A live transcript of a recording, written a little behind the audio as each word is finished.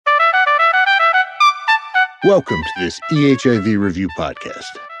Welcome to this EHIV Review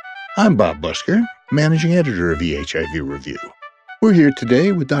podcast. I'm Bob Busker, Managing Editor of EHIV Review. We're here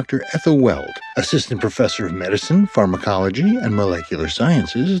today with Dr. Ethel Weld, Assistant Professor of Medicine, Pharmacology, and Molecular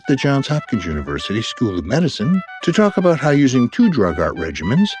Sciences at the Johns Hopkins University School of Medicine, to talk about how using two-drug ART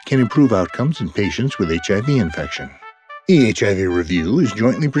regimens can improve outcomes in patients with HIV infection. EHIV Review is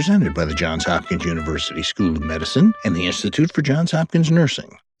jointly presented by the Johns Hopkins University School of Medicine and the Institute for Johns Hopkins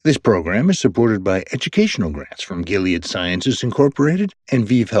Nursing. This program is supported by educational grants from Gilead Sciences Incorporated and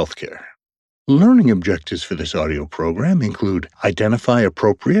ViiV Healthcare. Learning objectives for this audio program include identify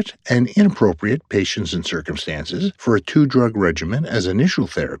appropriate and inappropriate patients and circumstances for a two-drug regimen as initial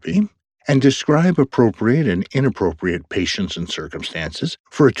therapy, and describe appropriate and inappropriate patients and circumstances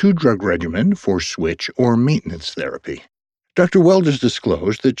for a two-drug regimen for switch or maintenance therapy. Dr. Weld has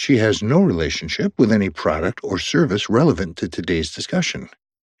disclosed that she has no relationship with any product or service relevant to today's discussion.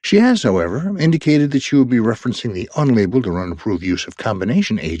 She has, however, indicated that she will be referencing the unlabeled or unapproved use of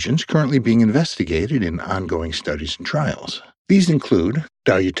combination agents currently being investigated in ongoing studies and trials. These include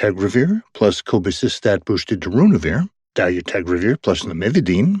dolutegravir plus cobicistat-boosted darunavir, dolutegravir plus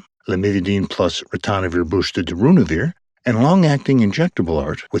lamivudine, lamivudine plus ritonavir-boosted darunavir, and long-acting injectable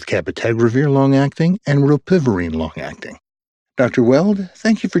ART with cabotegravir long-acting and rilpivirine long-acting. Dr. Weld,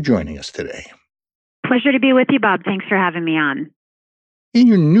 thank you for joining us today. Pleasure to be with you, Bob. Thanks for having me on. In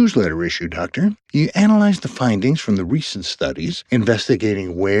your newsletter issue, Doctor, you analyzed the findings from the recent studies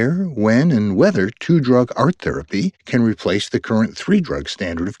investigating where, when, and whether two-drug ART therapy can replace the current three-drug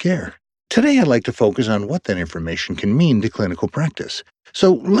standard of care. Today, I'd like to focus on what that information can mean to clinical practice.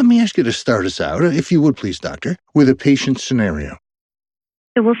 So let me ask you to start us out, if you would please, Doctor, with a patient scenario.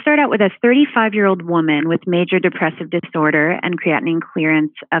 So we'll start out with a 35-year-old woman with major depressive disorder and creatinine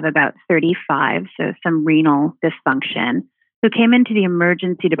clearance of about 35, so some renal dysfunction, who came into the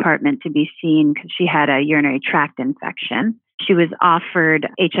emergency department to be seen because she had a urinary tract infection. She was offered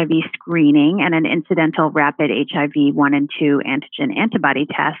HIV screening, and an incidental rapid HIV 1 and 2 antigen antibody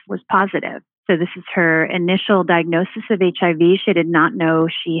test was positive. So this is her initial diagnosis of HIV. She did not know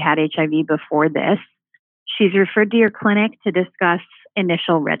she had HIV before this. She's referred to your clinic to discuss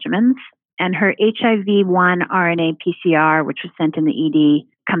initial regimens, and her HIV-1 RNA PCR, which was sent in the ED,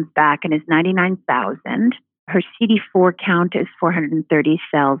 comes back and is 99,000. Her CD4 count is 430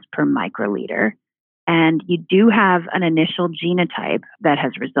 cells per microliter. And you do have an initial genotype that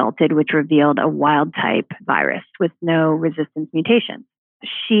has resulted, which revealed a wild-type virus with no resistance mutation.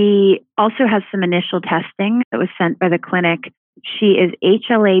 She also has some initial testing that was sent by the clinic. She is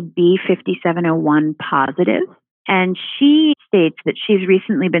HLA-B5701 positive, and she states that she's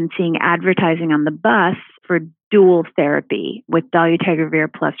recently been seeing advertising on the bus for dual therapy with dolutegravir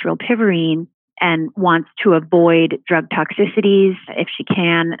plus rilpivirine, and wants to avoid drug toxicities if she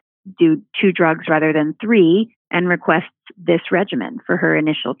can, do 2 drugs rather than 3, and requests this regimen for her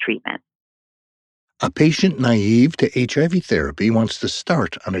initial treatment. A patient naive to HIV therapy wants to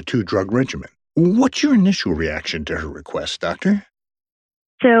start on a 2-drug regimen. What's your initial reaction to her request, Doctor?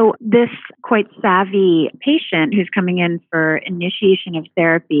 So this quite savvy patient who's coming in for initiation of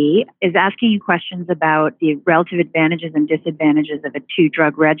therapy is asking you questions about the relative advantages and disadvantages of a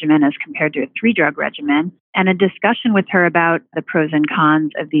 2-drug regimen as compared to a 3-drug regimen. And a discussion with her about the pros and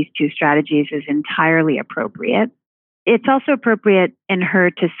cons of these 2 strategies is entirely appropriate. It's also appropriate in her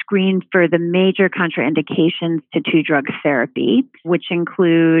to screen for the major contraindications to 2-drug therapy, which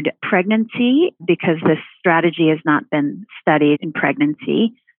include pregnancy, because this strategy has not been studied in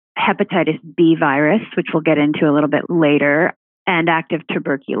pregnancy, hepatitis B virus, which we'll get into a little bit later, and active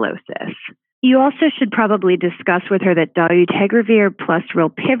tuberculosis. You also should probably discuss with her that dolutegravir plus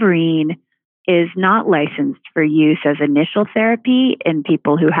rilpivirine is not licensed for use as initial therapy in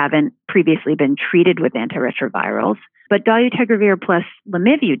people who haven't previously been treated with antiretrovirals. But dolutegravir plus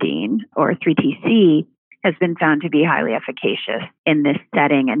lamivudine, or 3TC, has been found to be highly efficacious in this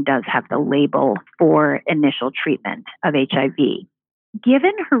setting and does have the label for initial treatment of HIV.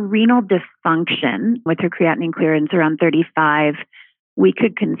 Given her renal dysfunction with her creatinine clearance around 35, we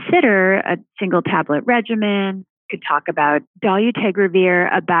could consider a single tablet regimen. Could talk about dolutegravir,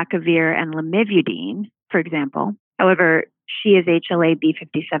 abacavir, and lamivudine, for example. However, she is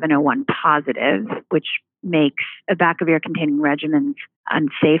HLA-B5701 positive, which makes abacavir-containing regimens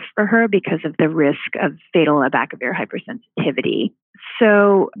unsafe for her because of the risk of fatal abacavir hypersensitivity.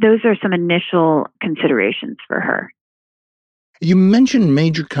 So those are some initial considerations for her. You mentioned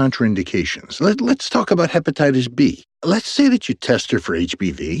major contraindications. Let's talk about hepatitis B. Let's say that you test her for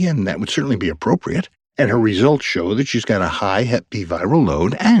HBV, and that would certainly be appropriate. And her results show that she's got a high Hep B viral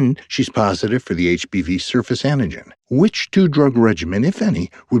load and she's positive for the HBV surface antigen. Which two-drug regimen, if any,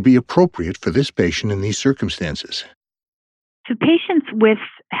 would be appropriate for this patient in these circumstances? So patients with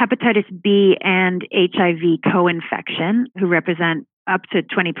hepatitis B and HIV co-infection, who represent up to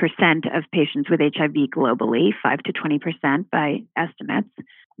 20% of patients with HIV globally, 5 to 20% by estimates,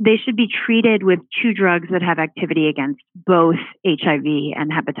 they should be treated with two drugs that have activity against both HIV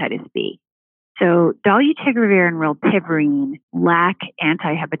and hepatitis B. So dolutegravir and rilpivirine lack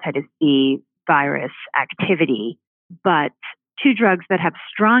anti-hepatitis B virus activity, but two drugs that have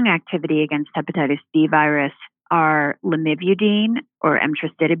strong activity against hepatitis B virus are lamivudine or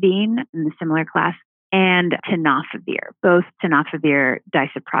emtricitabine in the similar class and tenofovir, both tenofovir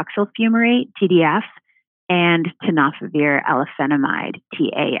disoproxil fumarate, TDF, and tenofovir alafenamide,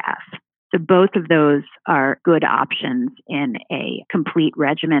 TAF. So both of those are good options in a complete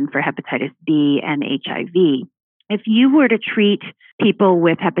regimen for hepatitis B and HIV. If you were to treat people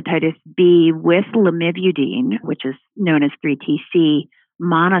with hepatitis B with lamivudine, which is known as 3TC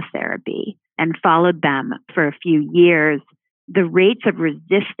monotherapy, and followed them for a few years, the rates of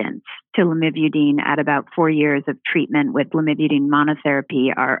resistance to lamivudine at about 4 years of treatment with lamivudine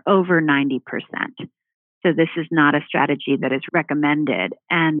monotherapy are over 90%. So this is not a strategy that is recommended.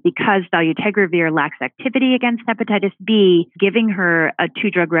 And because dolutegravir lacks activity against hepatitis B, giving her a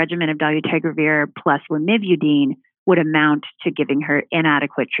two-drug regimen of dolutegravir plus lamivudine would amount to giving her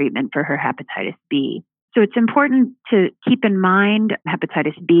inadequate treatment for her hepatitis B. So it's important to keep in mind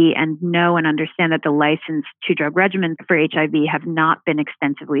hepatitis B and know and understand that the licensed two-drug regimens for HIV have not been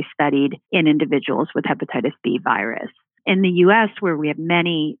extensively studied in individuals with hepatitis B virus. In the US, where we have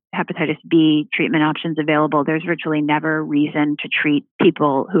many hepatitis B treatment options available, there's virtually never reason to treat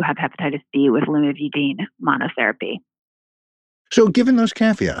people who have hepatitis B with lamivudine monotherapy. So given those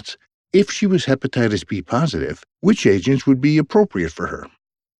caveats, if she was hepatitis B positive, which agents would be appropriate for her?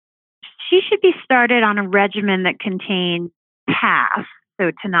 She should be started on a regimen that contains TAF,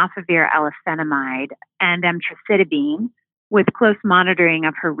 so tenofovir alafenamide, and emtricitabine, with close monitoring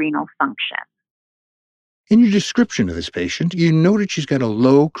of her renal function. In your description of this patient, you noted she's got a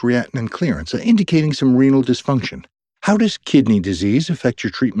low creatinine clearance, indicating some renal dysfunction. How does kidney disease affect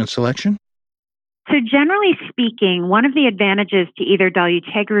your treatment selection? So generally speaking, one of the advantages to either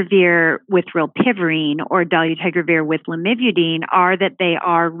dolutegravir with rilpivirine or dolutegravir with lamivudine are that they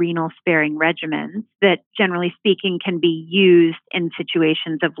are renal-sparing regimens that, generally speaking, can be used in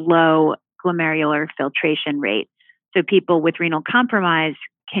situations of low glomerular filtration rate. So people with renal compromise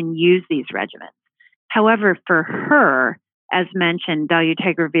can use these regimens. However, for her, as mentioned,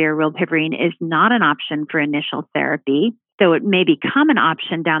 dolutegravir rilpivirine is not an option for initial therapy, though it may become an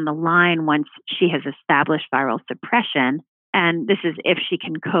option down the line once she has established viral suppression. And this is if she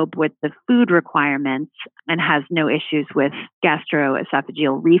can cope with the food requirements and has no issues with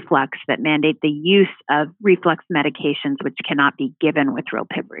gastroesophageal reflux that mandate the use of reflux medications which cannot be given with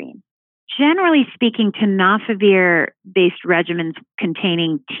rilpivirine. Generally speaking, tenofovir-based regimens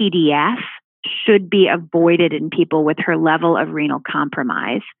containing TDF should be avoided in people with her level of renal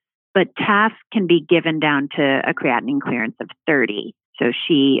compromise, but TAF can be given down to a creatinine clearance of 30, so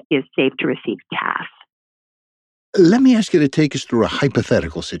she is safe to receive TAF. Let me ask you to take us through a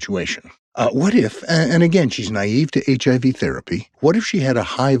hypothetical situation. What if, and again, she's naive to HIV therapy, what if she had a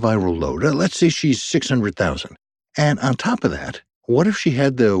high viral load? Let's say she's 600,000. And on top of that, what if she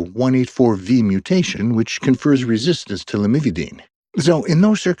had the 184V mutation, which confers resistance to lamivudine? So in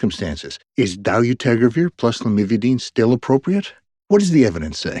those circumstances, is dolutegravir plus lamivudine still appropriate? What does the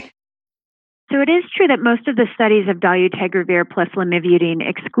evidence say? So it is true that most of the studies of dolutegravir plus lamivudine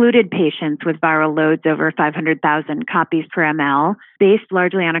excluded patients with viral loads over 500,000 copies per ml, based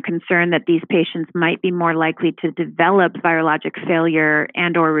largely on a concern that these patients might be more likely to develop virologic failure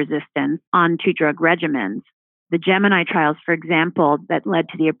and or resistance on two-drug regimens. The Gemini trials, for example, that led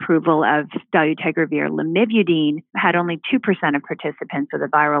to the approval of dolutegravir lamivudine had only 2% of participants with a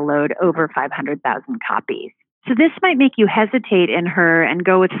viral load over 500,000 copies. So this might make you hesitate in her and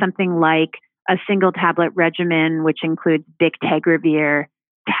go with something like a single tablet regimen, which includes bictegravir,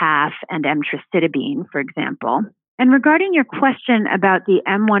 TAF, and emtricitabine, for example. And regarding your question about the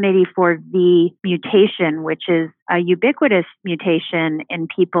M184V mutation, which is a ubiquitous mutation in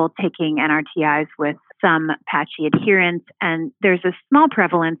people taking NRTIs with some patchy adherence, and there's a small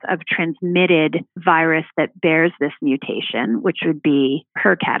prevalence of transmitted virus that bears this mutation, which would be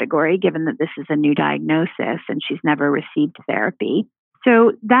her category, given that this is a new diagnosis and she's never received therapy.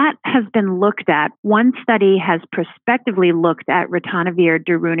 So that has been looked at. One study has prospectively looked at ritonavir,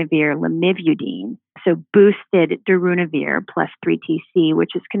 darunavir, lamivudine, so boosted darunavir plus 3-TC,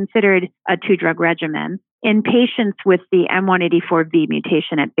 which is considered a two-drug regimen, in patients with the M184V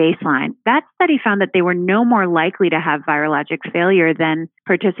mutation at baseline. That study found that they were no more likely to have virologic failure than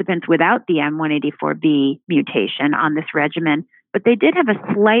participants without the M184V mutation on this regimen. But they did have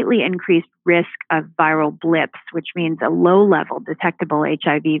a slightly increased risk of viral blips, which means a low-level detectable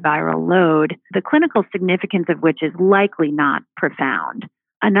HIV viral load, the clinical significance of which is likely not profound.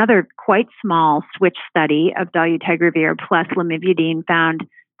 Another quite small switch study of dolutegravir plus lamivudine found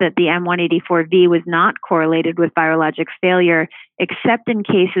that the M184V was not correlated with virologic failure, except in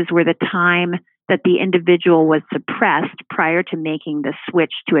cases where the time that the individual was suppressed prior to making the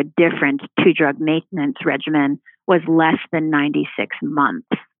switch to a different two-drug maintenance regimen was less than 96 months.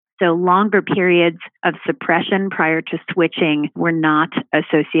 So longer periods of suppression prior to switching were not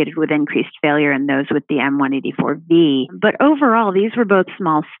associated with increased failure in those with the M184V. But overall, these were both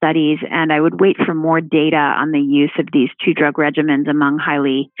small studies, and I would wait for more data on the use of these two-drug regimens among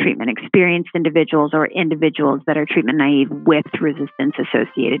highly treatment-experienced individuals or individuals that are treatment naive with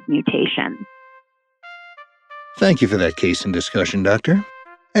resistance-associated mutations. Thank you for that case and discussion, Doctor.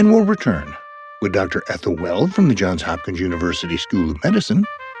 And we'll return with Dr. Ethel Weld from the Johns Hopkins University School of Medicine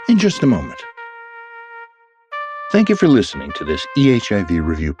in just a moment. Thank you for listening to this EHIV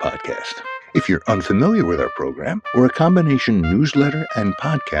Review podcast. If you're unfamiliar with our program, we're a combination newsletter and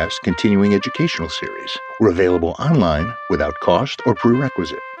podcast continuing educational series. We're available online without cost or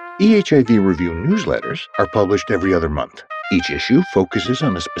prerequisite. EHIV Review newsletters are published every other month. Each issue focuses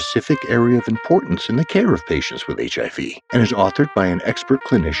on a specific area of importance in the care of patients with HIV and is authored by an expert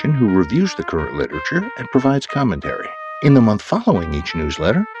clinician who reviews the current literature and provides commentary. In the month following each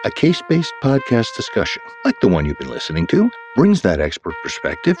newsletter, a case-based podcast discussion, like the one you've been listening to, brings that expert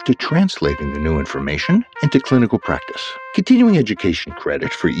perspective to translating the new information into clinical practice. Continuing education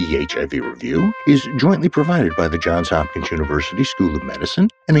credit for EHIV Review is jointly provided by the Johns Hopkins University School of Medicine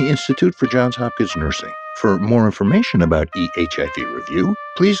and the Institute for Johns Hopkins Nursing. For more information about EHIV Review,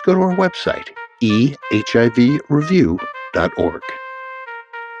 please go to our website, ehivreview.org.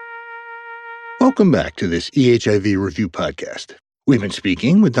 Welcome back to this EHIV Review podcast. We've been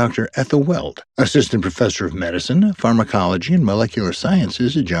speaking with Dr. Ethel Weld, Assistant Professor of Medicine, Pharmacology, and Molecular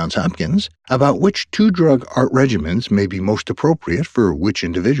Sciences at Johns Hopkins, about which two-drug ART regimens may be most appropriate for which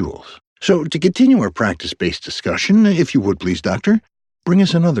individuals. So, to continue our practice-based discussion, if you would please, Doctor, bring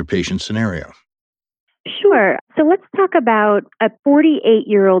us another patient scenario. Sure. So let's talk about a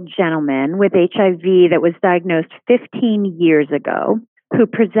 48-year-old gentleman with HIV that was diagnosed 15 years ago, who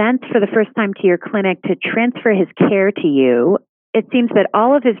presents for the first time to your clinic to transfer his care to you. It seems that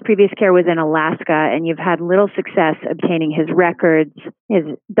all of his previous care was in Alaska, and you've had little success obtaining his records, his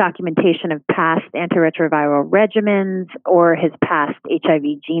documentation of past antiretroviral regimens, or his past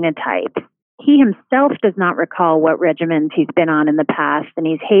HIV genotype. He himself does not recall what regimens he's been on in the past, and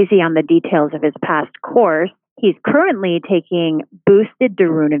he's hazy on the details of his past course. He's currently taking boosted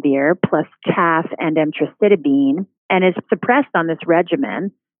darunavir plus TAF and emtricitabine and is suppressed on this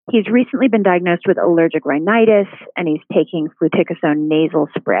regimen. He's recently been diagnosed with allergic rhinitis, and he's taking fluticasone nasal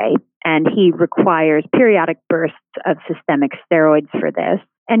spray, and he requires periodic bursts of systemic steroids for this.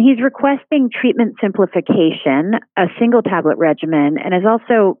 And he's requesting treatment simplification, a single tablet regimen, and is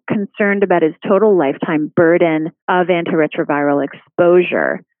also concerned about his total lifetime burden of antiretroviral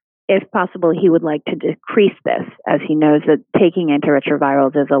exposure. If possible, he would like to decrease this, as he knows that taking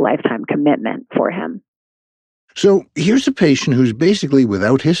antiretrovirals is a lifetime commitment for him. So here's a patient who's basically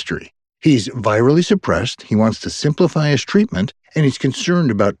without history. He's virally suppressed, he wants to simplify his treatment, and he's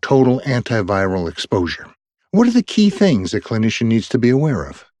concerned about total antiviral exposure. What are the key things a clinician needs to be aware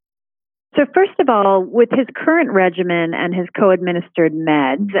of? So first of all, with his current regimen and his co-administered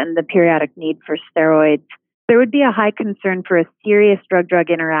meds and the periodic need for steroids, there would be a high concern for a serious drug-drug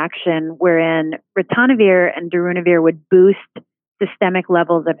interaction wherein ritonavir and darunavir would boost systemic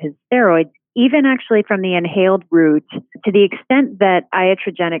levels of his steroids, even actually from the inhaled route, to the extent that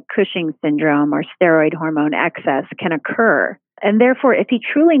iatrogenic Cushing syndrome or steroid hormone excess can occur. And therefore, if he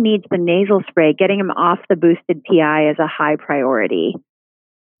truly needs the nasal spray, getting him off the boosted PI is a high priority.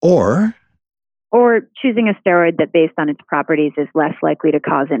 Or choosing a steroid that, based on its properties, is less likely to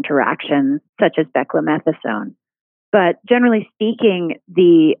cause interactions, such as beclomethasone. But generally speaking,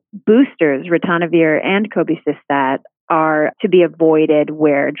 the boosters, ritonavir and cobicistat, are to be avoided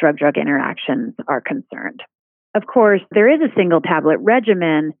where drug-drug interactions are concerned. Of course, there is a single tablet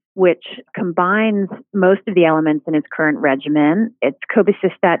regimen which combines most of the elements in his current regimen. It's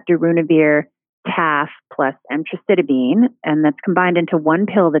cobicistat, darunavir, TAF plus emtricitabine, and that's combined into one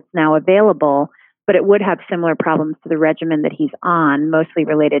pill that's now available, but it would have similar problems to the regimen that he's on, mostly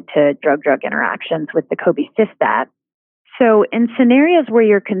related to drug-drug interactions with the cobicistat. So in scenarios where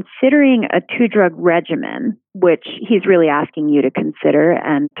you're considering a two-drug regimen, which he's really asking you to consider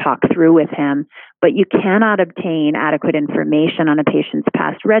and talk through with him, but you cannot obtain adequate information on a patient's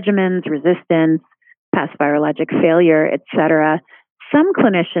past regimens, resistance, past virologic failure, etc., some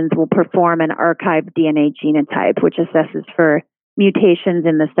clinicians will perform an archived DNA genotype, which assesses for mutations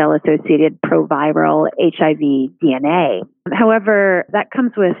in the cell-associated proviral HIV DNA. However, that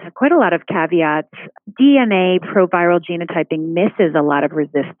comes with quite a lot of caveats. DNA proviral genotyping misses a lot of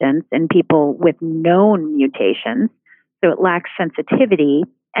resistance in people with known mutations, so it lacks sensitivity,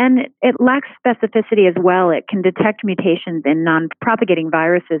 and it lacks specificity as well. It can detect mutations in non-propagating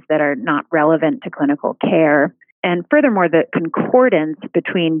viruses that are not relevant to clinical care. And furthermore, the concordance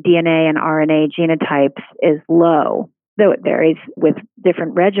between DNA and RNA genotypes is low, though it varies with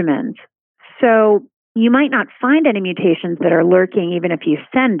different regimens. So you might not find any mutations that are lurking even if you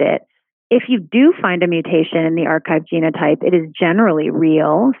send it. If you do find a mutation in the archived genotype, it is generally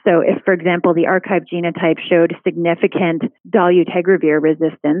real. So if, for example, the archived genotype showed significant dolutegravir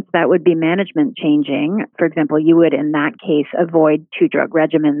resistance, that would be management changing. For example, you would, in that case, avoid two-drug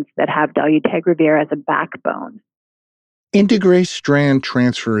regimens that have dolutegravir as a backbone. Integrase strand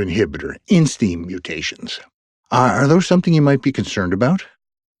transfer inhibitor, INSTI mutations. Are those something you might be concerned about?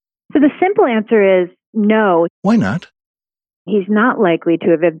 So the simple answer is no. Why not? He's not likely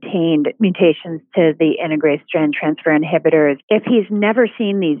to have obtained mutations to the integrase strand transfer inhibitors if he's never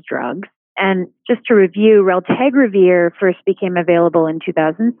seen these drugs. And just to review, raltegravir first became available in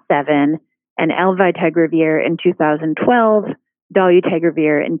 2007, and elvitegravir in 2012,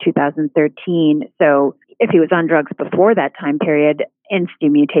 dolutegravir in 2013. So if he was on drugs before that time period,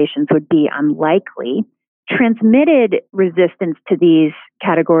 INSTI mutations would be unlikely. Transmitted resistance to these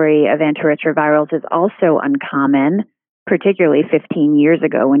category of antiretrovirals is also uncommon, particularly 15 years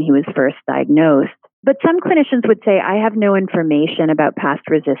ago when he was first diagnosed. But some clinicians would say, I have no information about past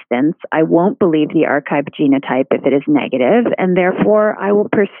resistance. I won't believe the archived genotype if it is negative, and therefore I will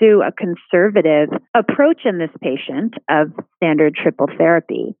pursue a conservative approach in this patient of standard triple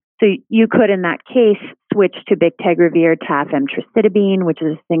therapy. So you could, in that case, switch to bictegravir, TAF, emtricitabine, which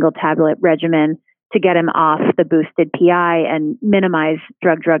is a single tablet regimen, to get him off the boosted PI and minimize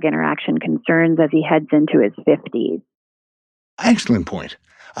drug-drug interaction concerns as he heads into his 50s. Excellent point.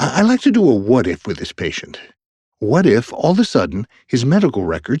 I like to do a what-if with this patient. What if, all of a sudden, his medical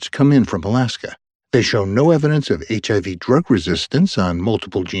records come in from Alaska? They show no evidence of HIV drug resistance on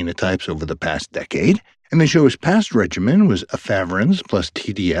multiple genotypes over the past decade, and they show his past regimen was efavirenz plus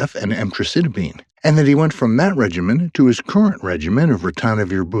TDF and emtricitabine, and that he went from that regimen to his current regimen of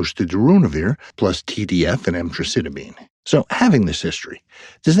ritonavir boosted darunavir plus TDF and emtricitabine. So having this history,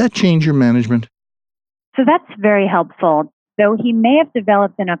 does that change your management? So that's very helpful. Though he may have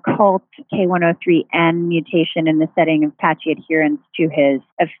developed an occult K103N mutation in the setting of patchy adherence to his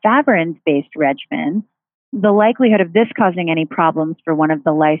efavirenz-based regimen, the likelihood of this causing any problems for one of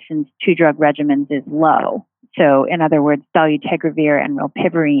the licensed two-drug regimens is low. So, in other words, dolutegravir and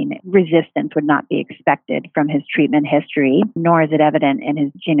rilpivirine resistance would not be expected from his treatment history, nor is it evident in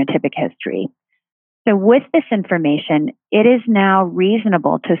his genotypic history. So with this information, it is now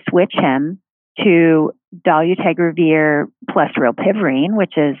reasonable to switch him to dolutegravir plus rilpivirine,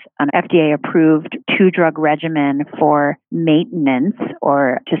 which is an FDA-approved two-drug regimen for maintenance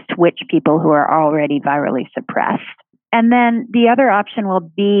or to switch people who are already virally suppressed. And then the other option will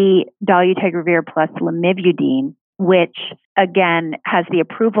be dolutegravir plus lamivudine, which again has the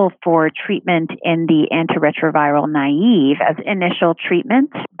approval for treatment in the antiretroviral naive as initial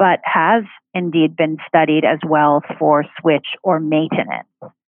treatment, but has indeed been studied as well for switch or maintenance.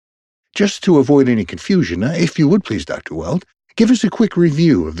 Just to avoid any confusion, if you would please, Dr. Weld, give us a quick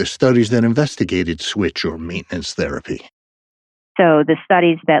review of the studies that investigated switch or maintenance therapy. So the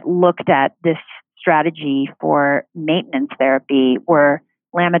studies that looked at this strategy for maintenance therapy were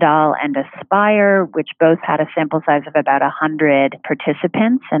Lamidal and Aspire, which both had a sample size of about 100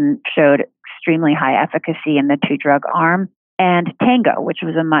 participants and showed extremely high efficacy in the two-drug arm, and Tango, which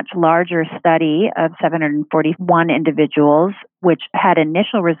was a much larger study of 741 individuals, which had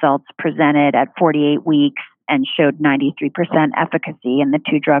initial results presented at 48 weeks and showed 93% efficacy in the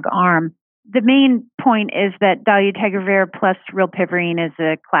two-drug arm. The main point is that dolutegravir plus rilpivirine is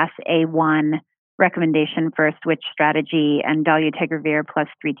a class A1 recommendation for a switch strategy, and dolutegravir plus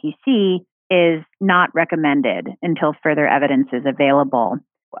 3TC is not recommended until further evidence is available.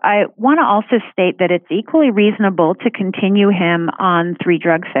 I want to also state that it's equally reasonable to continue him on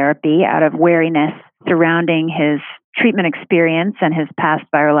 3-drug therapy out of wariness surrounding his treatment experience and his past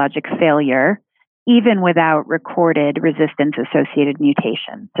virologic failure, even without recorded resistance-associated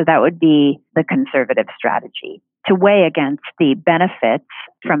mutation. So that would be the conservative strategy to weigh against the benefits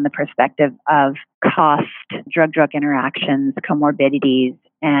from the perspective of cost, drug-drug interactions, comorbidities,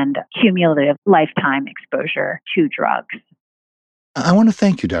 and cumulative lifetime exposure to drugs. I want to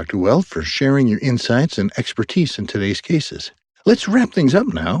thank you, Dr. Weld, for sharing your insights and expertise in today's cases. Let's wrap things up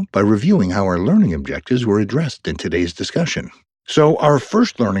now by reviewing how our learning objectives were addressed in today's discussion. So, our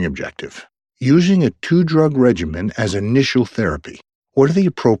first learning objective, using a 2-drug regimen as initial therapy. What are the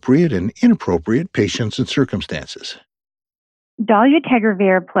appropriate and inappropriate patients and circumstances?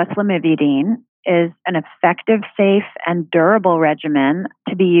 Dolutegravir plus lamivudine is an effective, safe, and durable regimen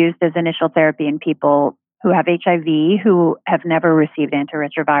to be used as initial therapy in people who have HIV, who have never received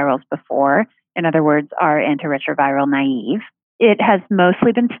antiretrovirals before. In other words, are antiretroviral naive. It has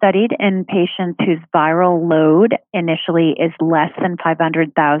mostly been studied in patients whose viral load initially is less than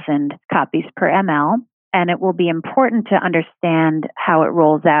 500,000 copies per ml. And it will be important to understand how it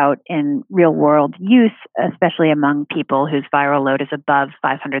rolls out in real-world use, especially among people whose viral load is above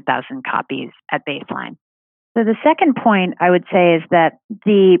 500,000 copies at baseline. So the second point I would say is that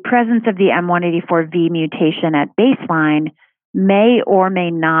the presence of the M184V mutation at baseline may or may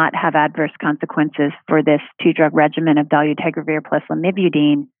not have adverse consequences for this 2-drug regimen of dolutegravir plus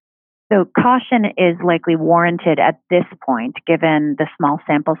lamivudine. So caution is likely warranted at this point, given the small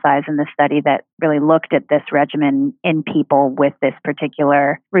sample size in the study that really looked at this regimen in people with this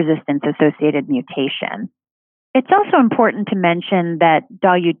particular resistance-associated mutation. It's also important to mention that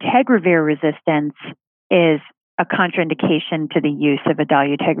dolutegravir resistance is a contraindication to the use of a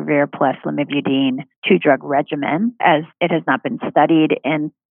dolutegravir plus lamivudine 2-drug regimen, as it has not been studied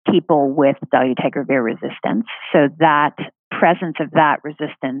in people with dolutegravir resistance. So that presence of that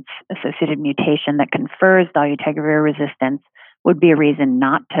resistance-associated mutation that confers dolutegravir resistance would be a reason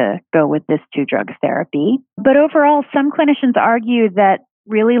not to go with this 2-drug therapy. But overall, some clinicians argue that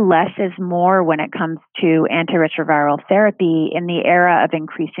really less is more when it comes to antiretroviral therapy in the era of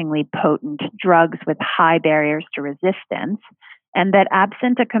increasingly potent drugs with high barriers to resistance, and that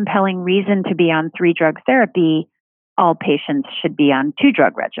absent a compelling reason to be on 3-drug therapy, all patients should be on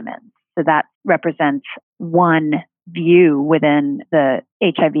 2-drug regimens. So that represents one view within the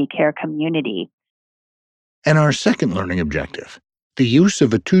HIV care community. And our second learning objective, the use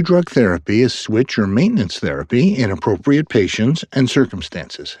of a 2-drug therapy as switch or maintenance therapy in appropriate patients and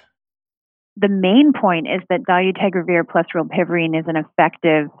circumstances. The main point is that dolutegravir plus rilpivirine is an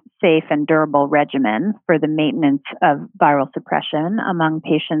effective, safe, and durable regimen for the maintenance of viral suppression among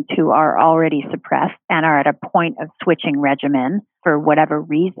patients who are already suppressed and are at a point of switching regimen for whatever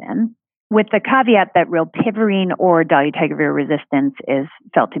reason, with the caveat that rilpivirine or dolutegravir resistance is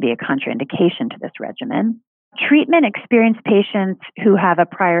felt to be a contraindication to this regimen. Treatment-experienced patients who have a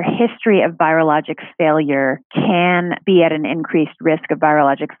prior history of virologic failure can be at an increased risk of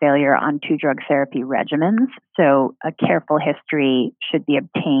virologic failure on 2-drug therapy regimens, so a careful history should be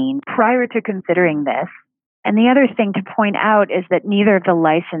obtained prior to considering this. And the other thing to point out is that neither of the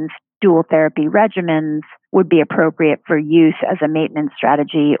licensed dual therapy regimens would be appropriate for use as a maintenance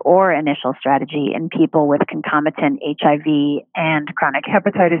strategy or initial strategy in people with concomitant HIV and chronic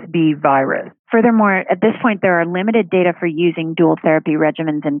hepatitis B virus. Furthermore, at this point, there are limited data for using dual therapy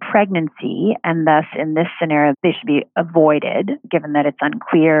regimens in pregnancy, and thus in this scenario, they should be avoided, given that it's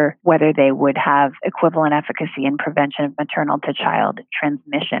unclear whether they would have equivalent efficacy in prevention of maternal to child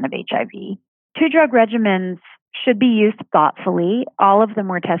transmission of HIV. 2-drug regimens should be used thoughtfully. All of them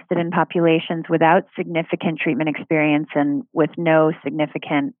were tested in populations without significant treatment experience and with no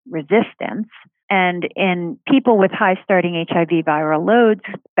significant resistance. And in people with high starting HIV viral loads,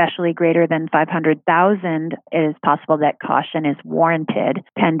 especially greater than 500,000, it is possible that caution is warranted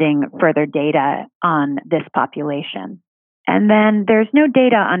pending further data on this population. And then there's no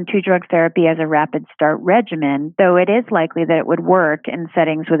data on 2-drug therapy as a rapid start regimen, though it is likely that it would work in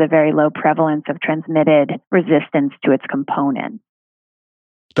settings with a very low prevalence of transmitted resistance to its component.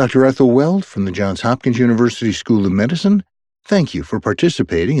 Dr. Ethel Weld from the Johns Hopkins University School of Medicine, thank you for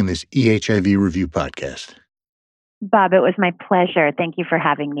participating in this EHIV Review podcast. Bob, it was my pleasure. Thank you for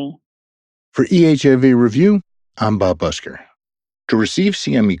having me. For EHIV Review, I'm Bob Busker. To receive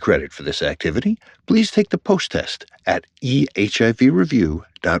CME credit for this activity, please take the post-test at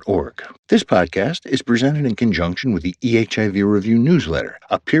ehivreview.org. This podcast is presented in conjunction with the EHIV Review newsletter,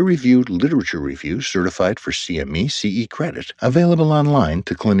 a peer-reviewed literature review certified for CME CE credit, available online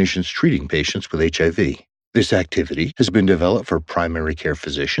to clinicians treating patients with HIV. This activity has been developed for primary care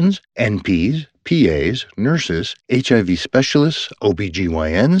physicians, NPs, PAs, nurses, HIV specialists,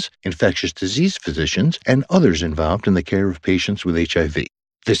 OBGYNs, infectious disease physicians, and others involved in the care of patients with HIV.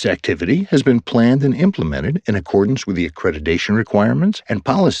 This activity has been planned and implemented in accordance with the accreditation requirements and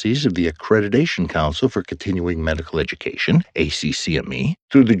policies of the Accreditation Council for Continuing Medical Education, ACCME,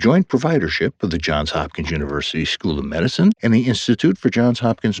 through the joint providership of the Johns Hopkins University School of Medicine and the Institute for Johns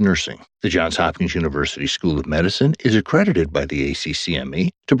Hopkins Nursing. The Johns Hopkins University School of Medicine is accredited by the ACCME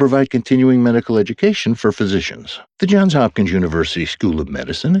to provide continuing medical education for physicians. The Johns Hopkins University School of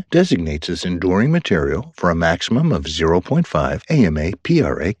Medicine designates this enduring material for a maximum of 0.5 AMA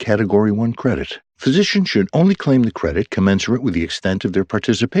PRA Category 1 credit. Physicians should only claim the credit commensurate with the extent of their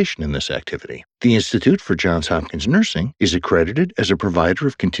participation in this activity. The Institute for Johns Hopkins Nursing is accredited as a provider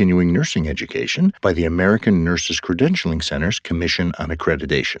of continuing nursing education by the American Nurses Credentialing Center's Commission on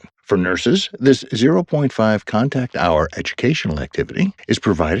Accreditation. For nurses, this 0.5 contact hour educational activity is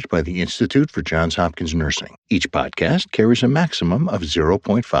provided by the Institute for Johns Hopkins Nursing. Each podcast carries a maximum of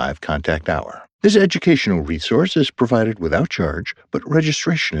 0.5 contact hour. This educational resource is provided without charge, but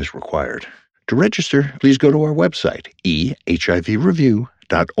registration is required. To register, please go to our website,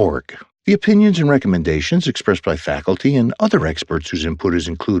 ehivreview.org. The opinions and recommendations expressed by faculty and other experts whose input is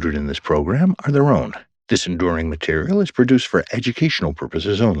included in this program are their own. This enduring material is produced for educational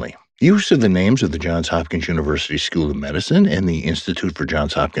purposes only. Use of the names of the Johns Hopkins University School of Medicine and the Institute for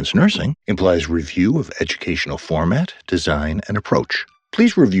Johns Hopkins Nursing implies review of educational format, design, and approach.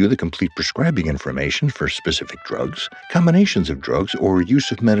 Please review the complete prescribing information for specific drugs, combinations of drugs, or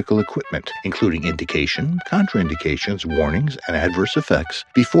use of medical equipment, including indication, contraindications, warnings, and adverse effects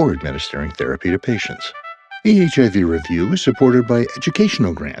before administering therapy to patients. The HIV Review is supported by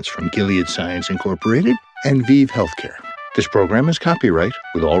educational grants from Gilead Science Incorporated and ViiV Healthcare. This program is copyright,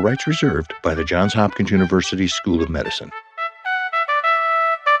 with all rights reserved, by the Johns Hopkins University School of Medicine.